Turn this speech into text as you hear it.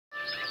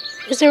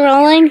Is it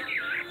rolling?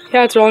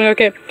 Yeah, it's rolling,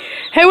 okay.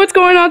 Hey, what's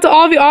going on to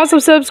all of you awesome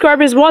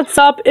subscribers? What's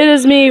up? It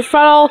is me,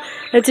 Freddle,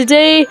 and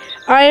today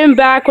I am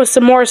back with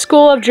some more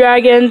School of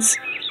Dragons.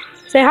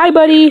 Say hi,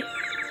 buddy.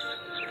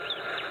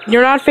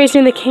 You're not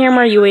facing the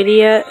camera, you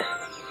idiot.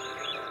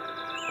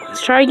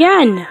 Let's try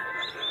again.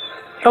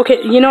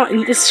 Okay, you know,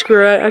 just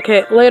screw it.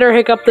 Okay, later,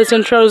 hiccup, this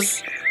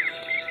intro's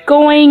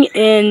going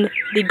in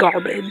the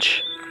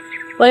garbage.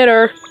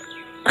 Later.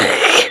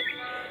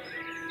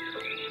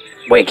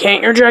 Wait,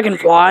 can't your dragon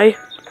fly?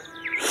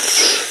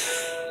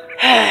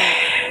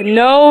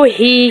 No,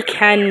 he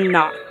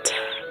cannot.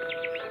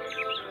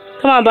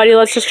 Come on, buddy,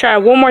 let's just try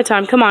it one more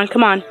time. Come on,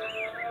 come on.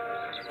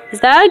 Is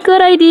that a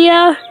good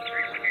idea?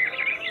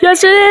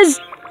 Yes, it is!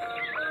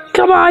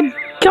 Come on,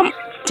 come...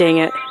 Dang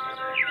it.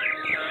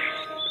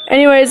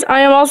 Anyways,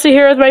 I am also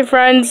here with my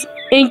friends,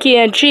 Inky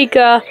and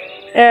Chica,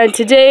 and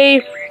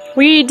today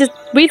we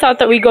thought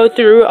that we'd go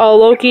through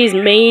Loki's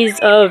Maze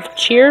of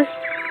Cheer.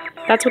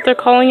 That's what they're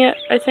calling it,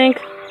 I think.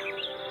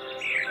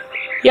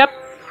 Yep.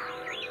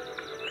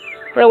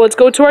 Right, let's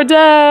go to our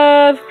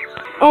death.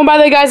 Oh, and by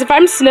the way, guys, if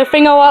I'm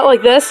sniffing a lot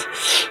like this,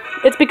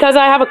 it's because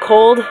I have a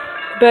cold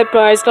a bit,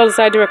 but I still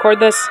decided to record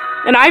this.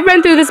 And I've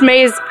been through this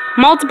maze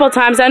multiple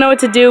times. I know what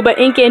to do, but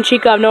Inky and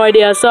Chica have no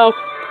idea. So,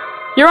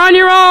 you're on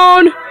your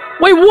own.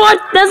 Wait, what?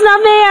 That's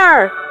not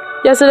fair.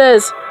 Yes, it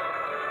is.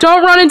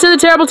 Don't run into the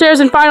terrible tears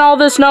and find all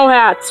the snow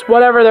hats.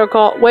 Whatever they're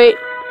called. Wait.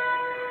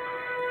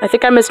 I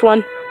think I missed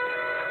one.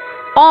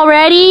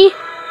 Already?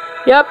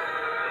 Yep.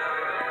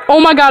 Oh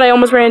my god, I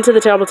almost ran into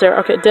the terrible tear.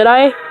 Okay, did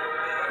I?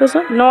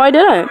 No, I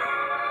didn't.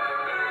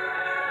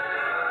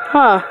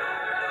 Huh.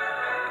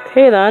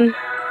 Okay, then.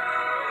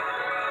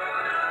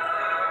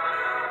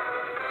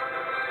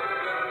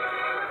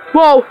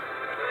 Whoa!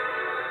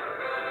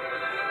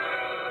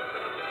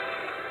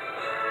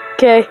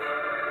 Okay.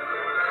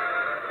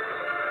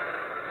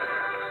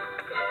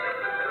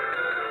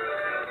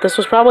 This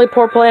was probably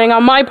poor planning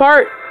on my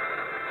part.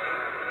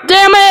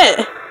 Damn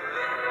it!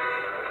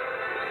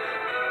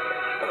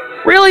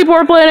 Really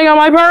poor planning on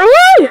my part.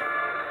 Woo!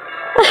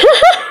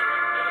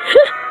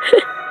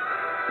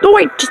 No,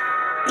 wait, just...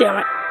 Damn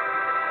it.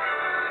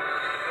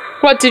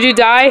 What, did you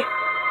die?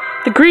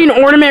 The green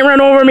ornament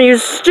ran over me, you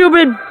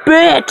stupid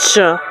bitch!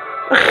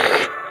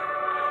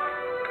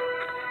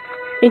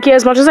 Inky,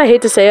 as much as I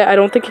hate to say it, I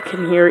don't think you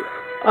can hear it.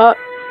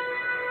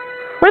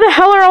 Where the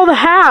hell are all the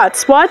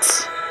hats? What?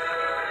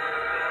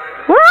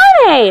 Where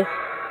are they?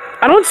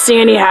 I don't see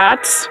any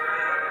hats.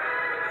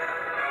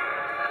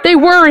 They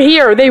were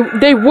here.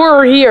 They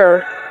were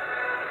here.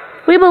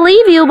 We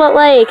believe you, but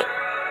like...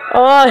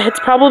 Oh, it's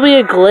probably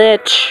a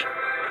glitch.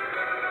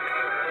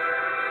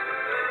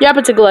 Yep,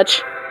 it's a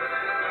glitch.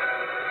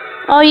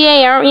 Oh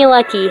yay, aren't we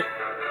lucky?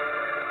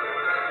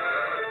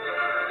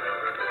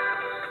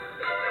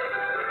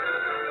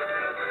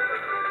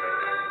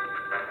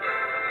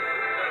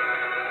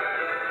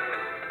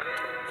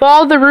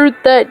 Follow the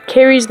route that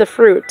carries the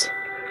fruit.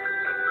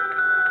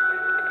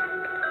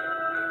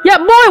 Yeah,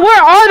 boy,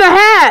 where are the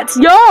hats?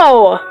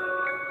 Yo!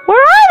 Where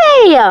are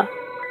they?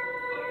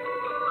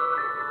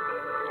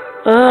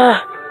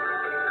 Ugh.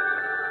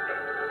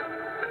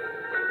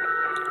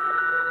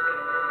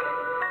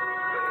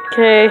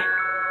 Okay.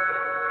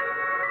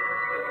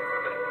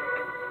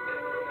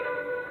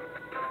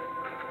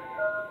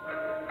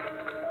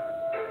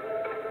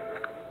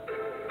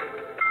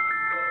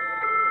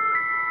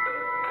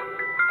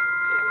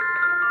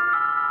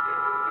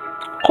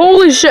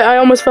 Holy shit, I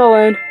almost fell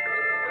in.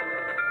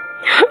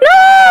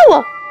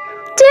 No!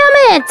 Damn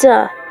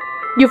it!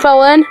 You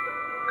fell in?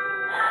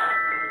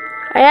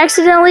 I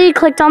accidentally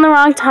clicked on the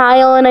wrong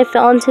tile and I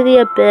fell into the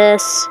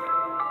abyss.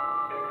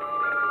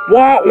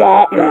 Wah,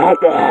 wah, wah,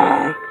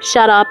 wah.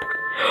 Shut up.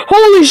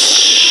 Holy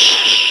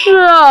shit!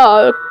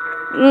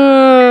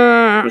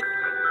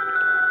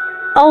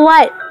 Oh,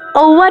 what?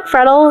 Oh, what,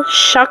 Freddle?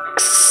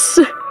 Shucks.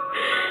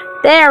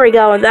 There we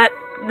go.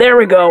 There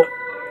we go.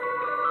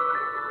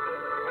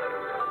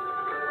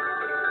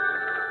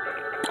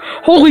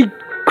 Holy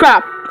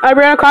crap! I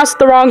ran across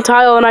the wrong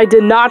tile and I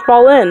did not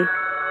fall in.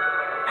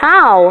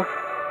 How?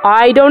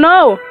 I don't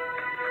know.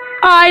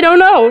 I don't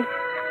know.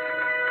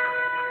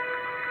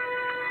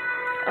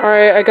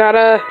 Alright, I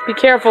gotta be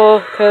careful,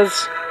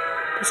 because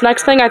this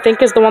next thing I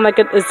think is the one that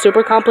is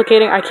super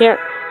complicating. I can't...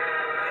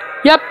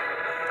 Yep!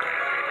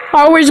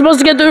 How are we supposed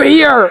to get through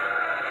here?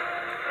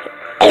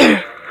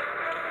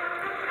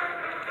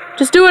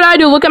 Just do what I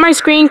do. Look at my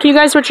screen. Can you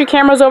guys switch your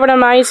cameras over to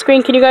my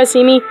screen? Can you guys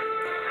see me?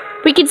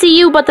 We can see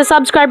you, but the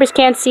subscribers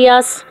can't see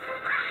us.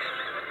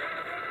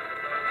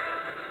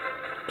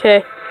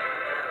 Okay.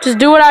 Just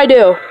do what I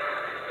do.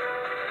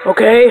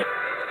 Okay.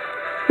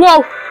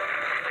 Whoa!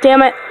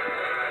 Damn it.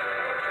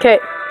 Okay.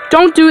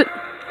 Don't do it.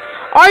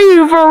 Are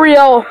you for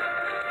real?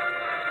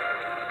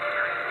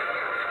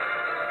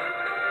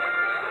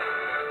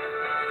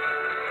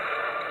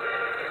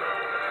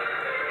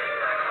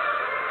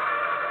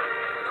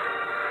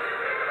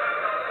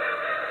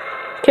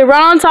 Okay,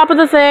 run on top of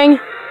the thing.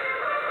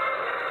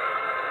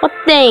 What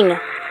thing?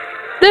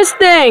 This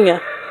thing!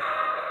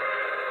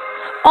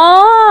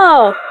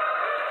 Oh!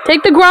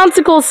 Take the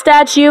groundsicle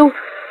statue.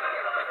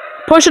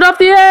 Push it off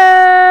the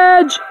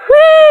edge.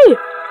 Whee!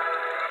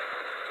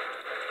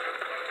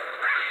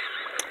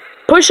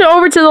 Push it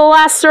over to the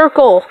last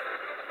circle.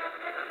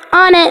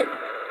 On it.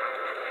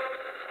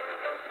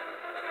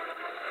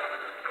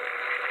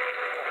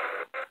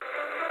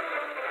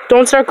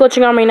 Don't start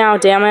glitching on me now,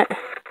 damn it.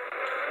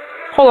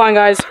 Hold on,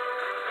 guys.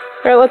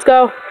 Alright, let's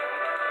go.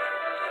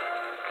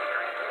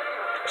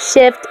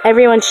 Shift.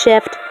 Everyone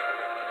shift.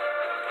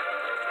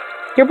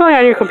 You're playing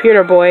on your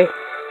computer, boy.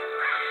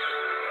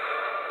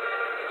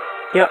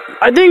 Yep.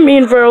 I think me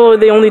and Freddle are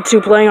the only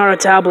two playing on our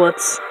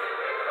tablets.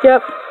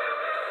 Yep.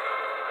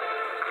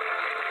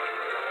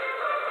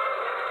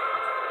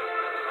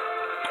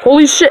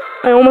 Holy shit.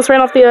 I almost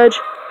ran off the edge.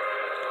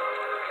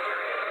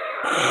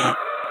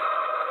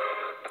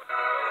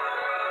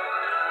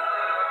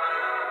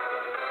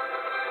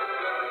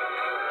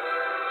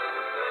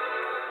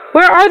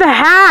 Where are the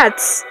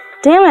hats?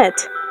 Damn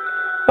it.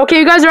 Okay,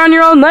 you guys are on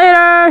your own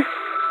later.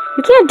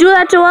 You can't do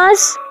that to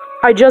us.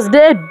 I just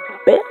did,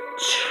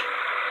 bitch.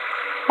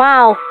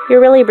 Wow, you're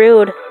really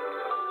rude.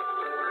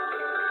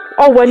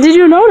 Oh, when did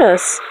you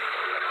notice?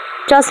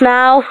 Just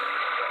now.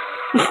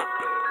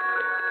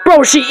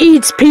 Bro, she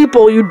eats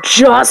people. You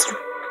just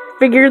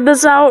figured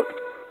this out?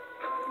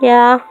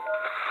 Yeah.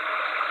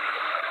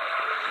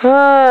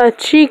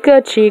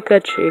 Chica.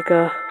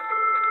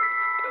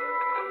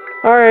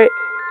 Alright.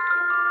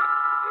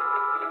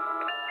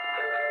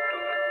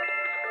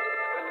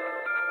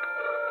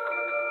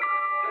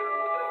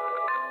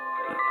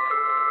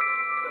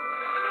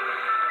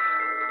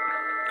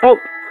 Oh,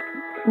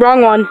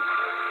 wrong one.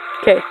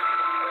 Okay.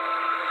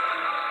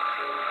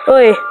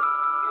 Oi.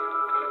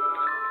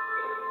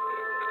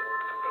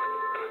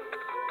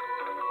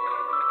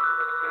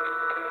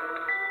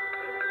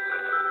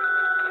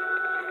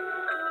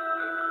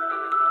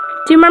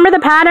 Do you remember the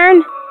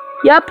pattern?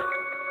 Yep.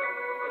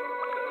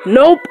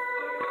 Nope.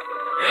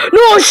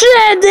 No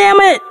shit,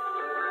 damn it!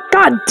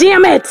 God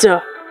damn it!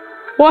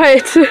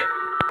 What?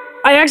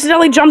 I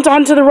accidentally jumped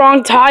onto the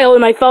wrong tile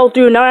and I fell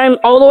through. Now I'm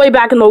all the way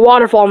back in the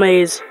waterfall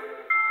maze.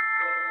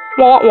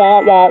 Wah,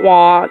 wah, wah,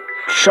 wah.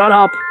 Shut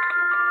up.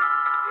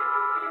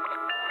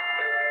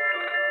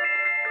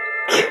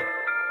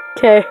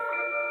 Okay.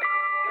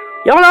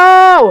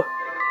 YOLO!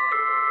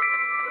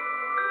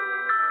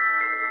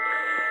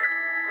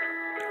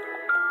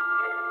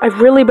 I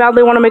really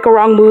badly want to make a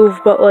wrong move,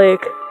 but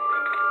like...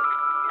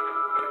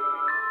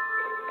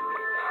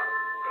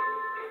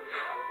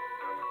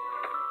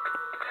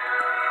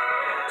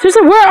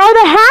 Seriously, where are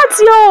the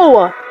hats,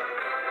 yo?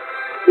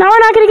 Now we're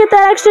not gonna get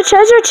that extra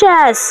treasure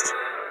chest.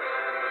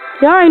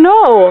 Yeah, I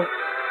know.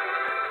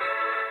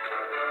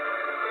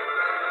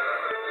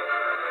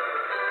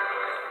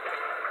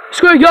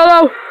 Screw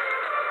YOLO!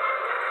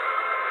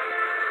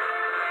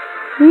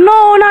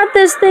 No, not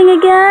this thing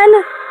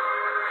again.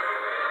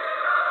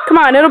 Come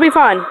on, it'll be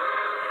fun.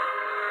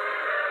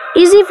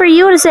 Easy for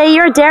you to say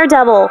you're a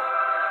daredevil.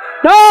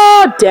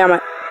 No, damn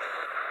it.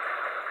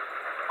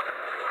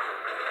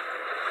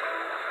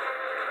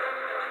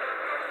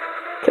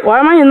 Okay, why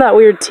am I in that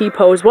weird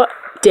T-pose? What?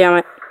 Damn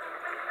it.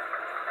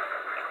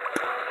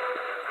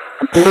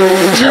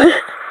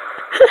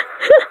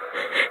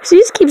 She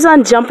just keeps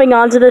on jumping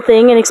onto the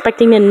thing and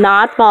expecting to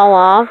not fall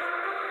off.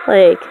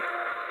 Like...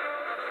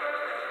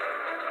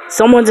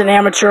 Someone's an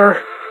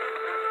amateur.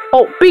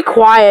 Oh, be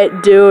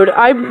quiet, dude.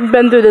 I've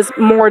been through this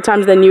more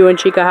times than you and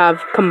Chica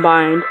have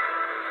combined.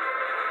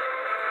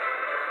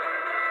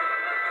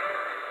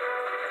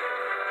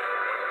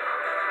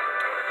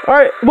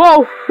 Alright,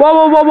 whoa!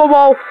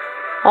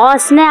 Aw,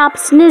 snap,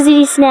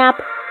 snizzity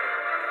snap.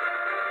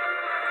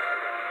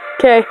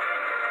 Okay.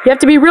 You have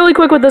to be really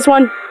quick with this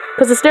one.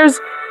 Because the stairs...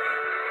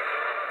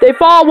 They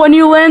fall when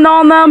you land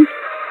on them.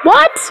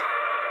 What?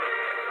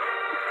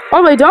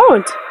 Oh, they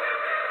don't.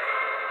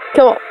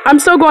 Okay, well, I'm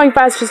still going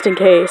fast just in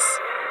case.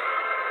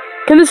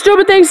 Can the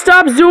stupid thing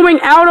stop zooming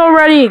out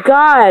already?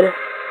 God.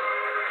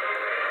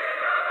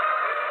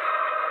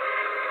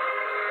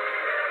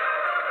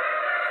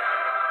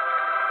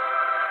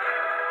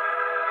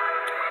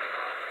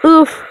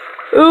 Oof.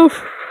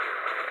 Oof.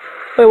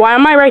 Wait, why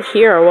am I right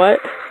here, or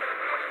what?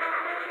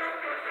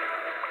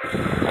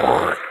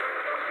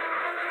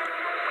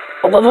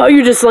 I love how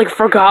you just, like,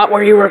 forgot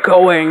where you were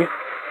going.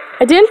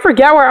 I didn't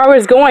forget where I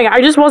was going. I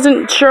just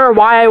wasn't sure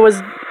why I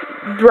was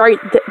right.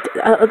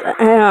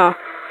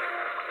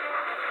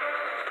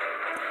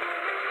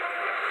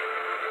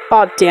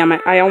 Oh, damn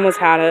it. I almost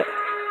had it.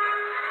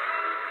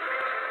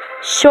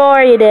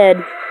 Sure you did.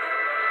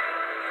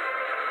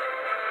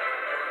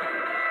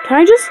 Can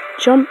I just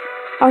jump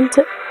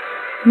onto...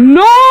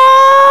 No!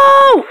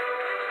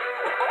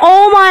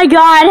 Oh my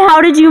god,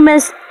 how did you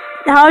miss...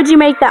 How did you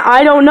make that?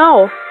 I don't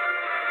know.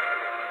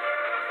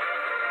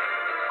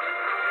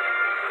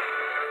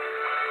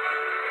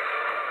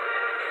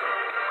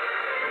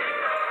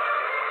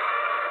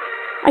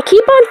 I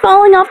keep on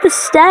falling off the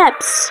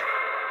steps.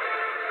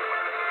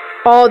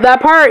 Oh,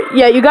 that part...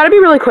 Yeah, you gotta be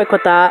really quick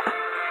with that.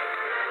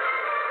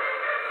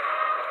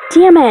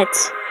 Damn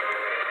it.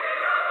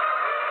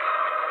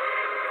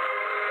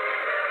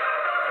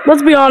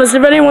 Let's be honest,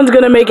 if anyone's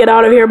gonna make it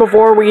out of here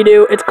before we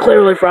do, it's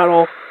clearly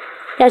Freddle.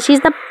 Yeah,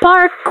 she's the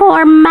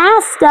parkour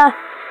master.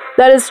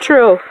 That is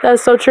true. That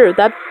is so true.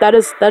 That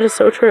is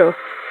so true.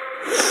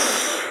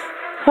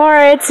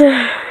 Alright.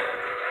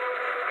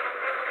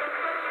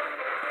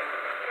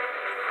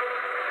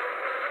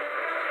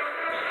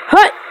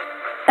 Hut!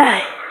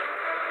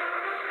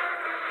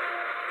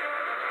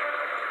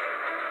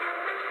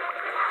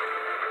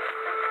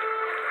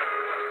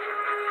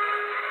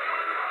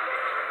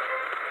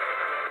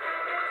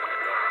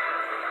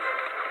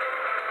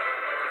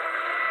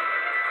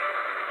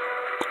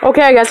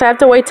 Okay, I guess I have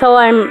to wait till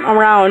I'm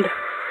around.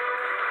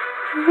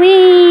 Wee.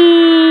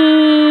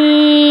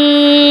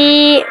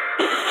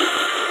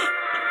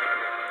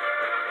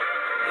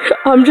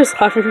 I'm just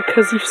laughing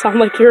because you sound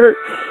like you're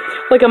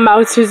like a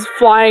mouse who's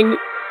flying,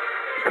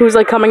 who's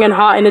like coming in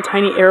hot in a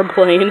tiny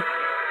airplane.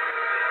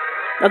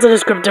 That's a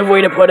descriptive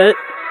way to put it.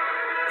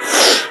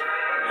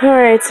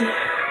 Alright.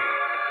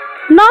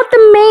 Not the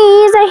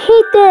maze. I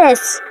hate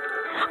this.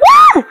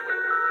 Ah!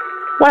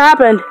 What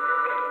happened?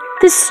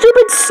 This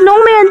stupid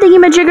snowman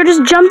thingy-majigger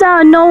just jumped out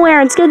of nowhere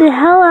and scared the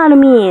hell out of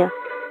me.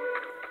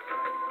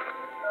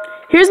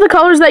 Here's the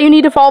colors that you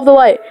need to follow the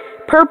light.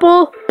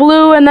 Purple,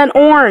 blue, and then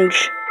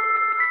orange.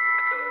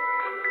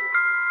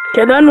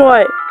 Okay, then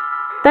what?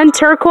 Then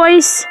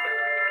turquoise.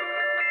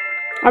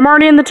 I'm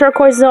already in the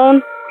turquoise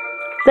zone.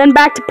 Then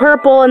back to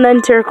purple, and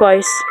then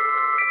turquoise.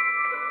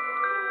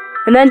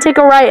 And then take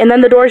a right, and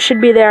then the doors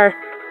should be there.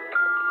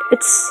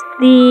 It's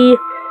the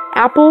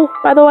apple,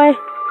 by the way.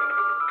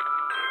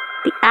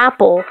 The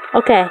apple.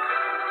 Okay.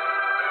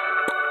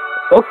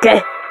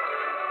 Okay.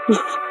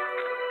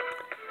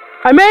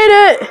 I made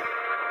it!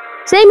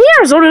 Same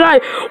here! So did I.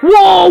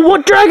 Whoa,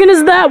 what dragon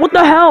is that? What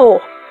the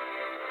hell?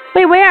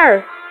 Wait,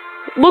 where?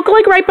 Look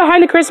like right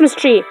behind the Christmas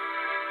tree.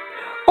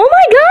 Oh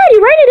my god,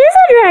 you're right, it is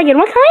a dragon.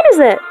 What kind is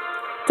it?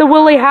 It's a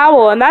Willy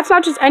Howl, and that's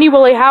not just any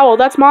Willy Howl,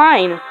 that's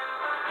mine.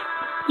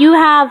 You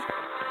have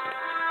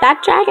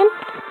that dragon?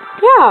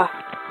 Yeah.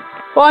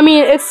 Well, I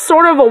mean, it's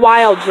sort of a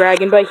wild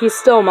dragon, but he's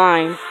still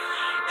mine.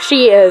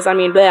 She is, I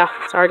mean, bleh.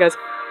 Sorry, guys.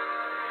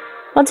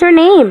 What's her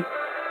name?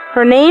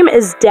 Her name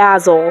is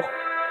Dazzle.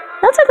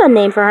 That's a good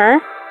name for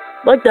her.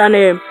 Like that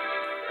name.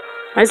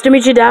 Nice to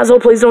meet you, Dazzle.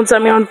 Please don't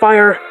set me on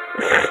fire.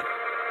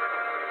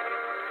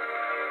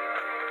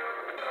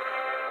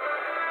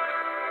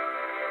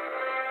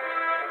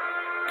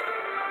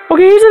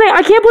 Okay, here's the thing.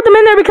 I can't put them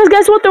in there because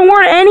guess what? There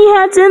weren't any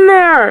hats in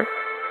there.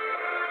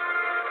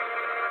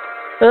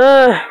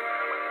 Ugh.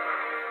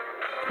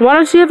 I want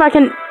to see if I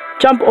can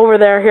jump over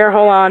there. Here,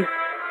 hold on.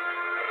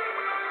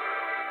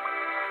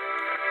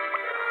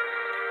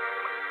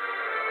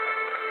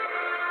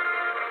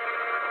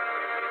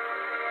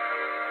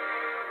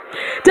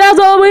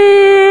 Dazzle,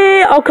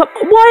 wee! Oh, come.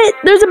 What?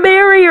 There's a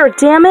barrier.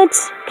 Damn it.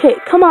 Okay,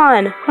 come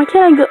on. Why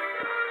can't I go?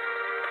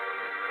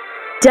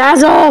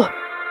 Dazzle!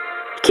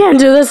 You can't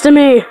do this to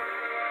me.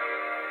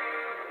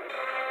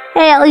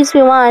 Hey, at least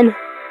we won.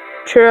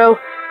 True.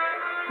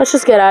 Let's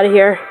just get out of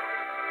here.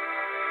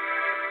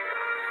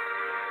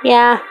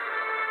 Yeah.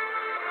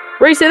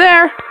 Race it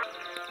there.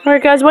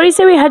 Alright, guys, what do you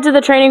say we head to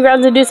the training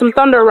grounds and do some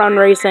Thunder Run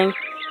racing?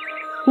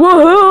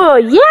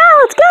 Woohoo! Yeah,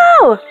 let's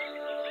go!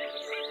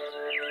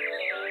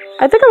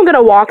 I think I'm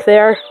gonna walk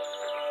there.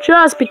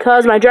 Just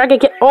because my dragon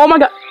can't. Oh my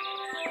god!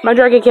 My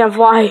dragon can't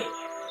fly.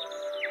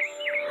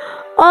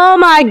 Oh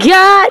my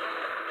god!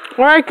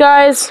 Alright,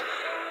 guys.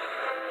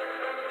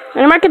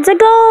 And I'm ready to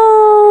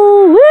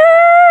go!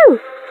 Woo!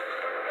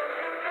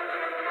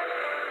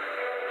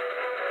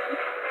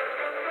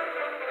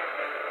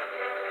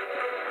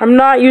 I'm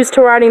not used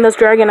to riding this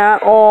dragon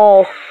at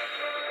all.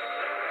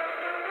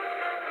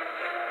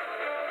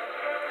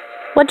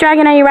 What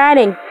dragon are you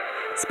riding?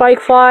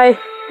 Spikefly.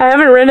 I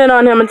haven't ridden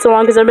on him in so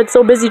long because I've been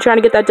so busy trying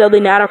to get that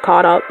deadly natter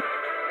caught up.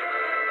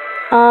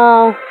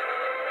 Oh.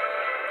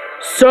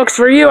 Sucks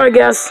for you, I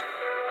guess.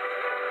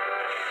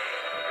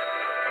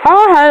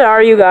 How ahead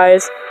are you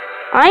guys?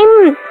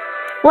 I'm,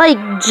 like,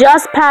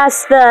 just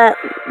past the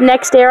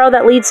next arrow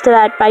that leads to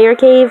that fire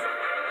cave.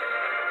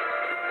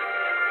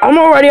 I'm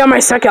already on my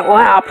second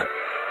lap.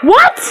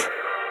 What?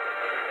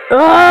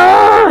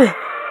 Ugh!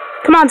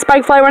 Come on,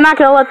 Spikefly, we're not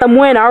gonna let them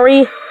win, are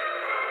we?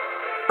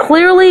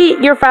 Clearly,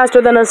 you're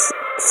faster than a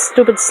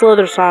stupid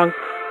Slither song.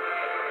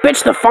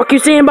 Bitch, the fuck you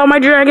saying about my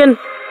dragon?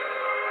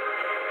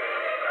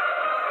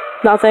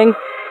 Nothing.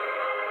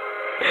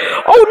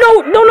 Oh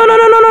no! No! No! No!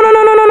 No! No! No!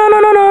 No! No! No! No!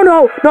 No! No!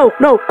 No! No!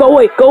 No! Go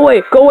away! Go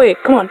away! Go away!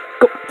 Come on!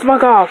 Go!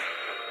 Fuck off!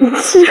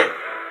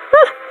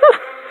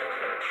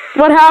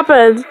 What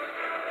happened?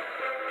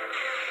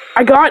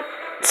 I got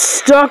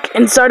stuck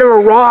inside of a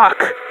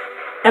rock,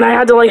 and I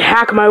had to like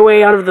hack my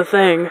way out of the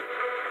thing.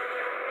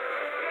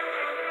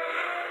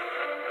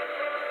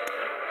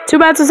 Too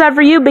bad so sad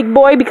for you, big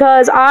boy,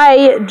 because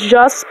I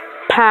just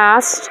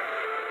passed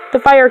the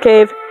fire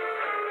cave.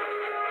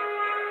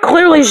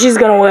 Clearly she's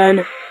gonna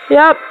win.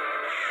 Yep.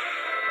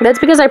 That's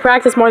because I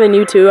practice more than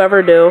you two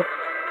ever do.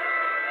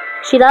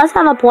 She does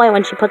have a point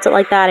when she puts it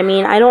like that. I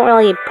mean, I don't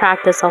really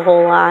practice a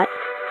whole lot.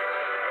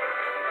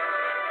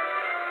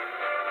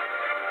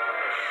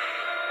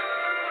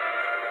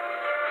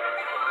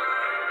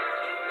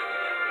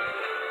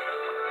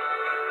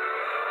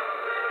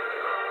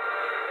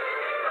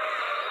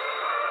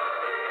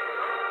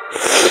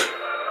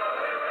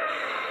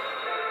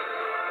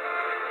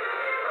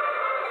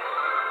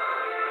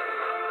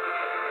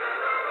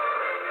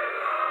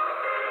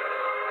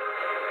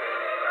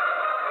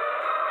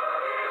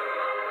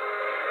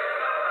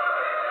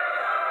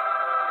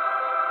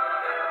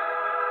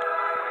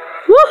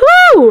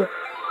 too!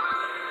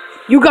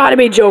 You gotta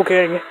be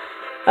joking.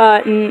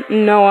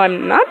 No,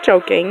 I'm not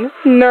joking.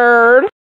 Nerd.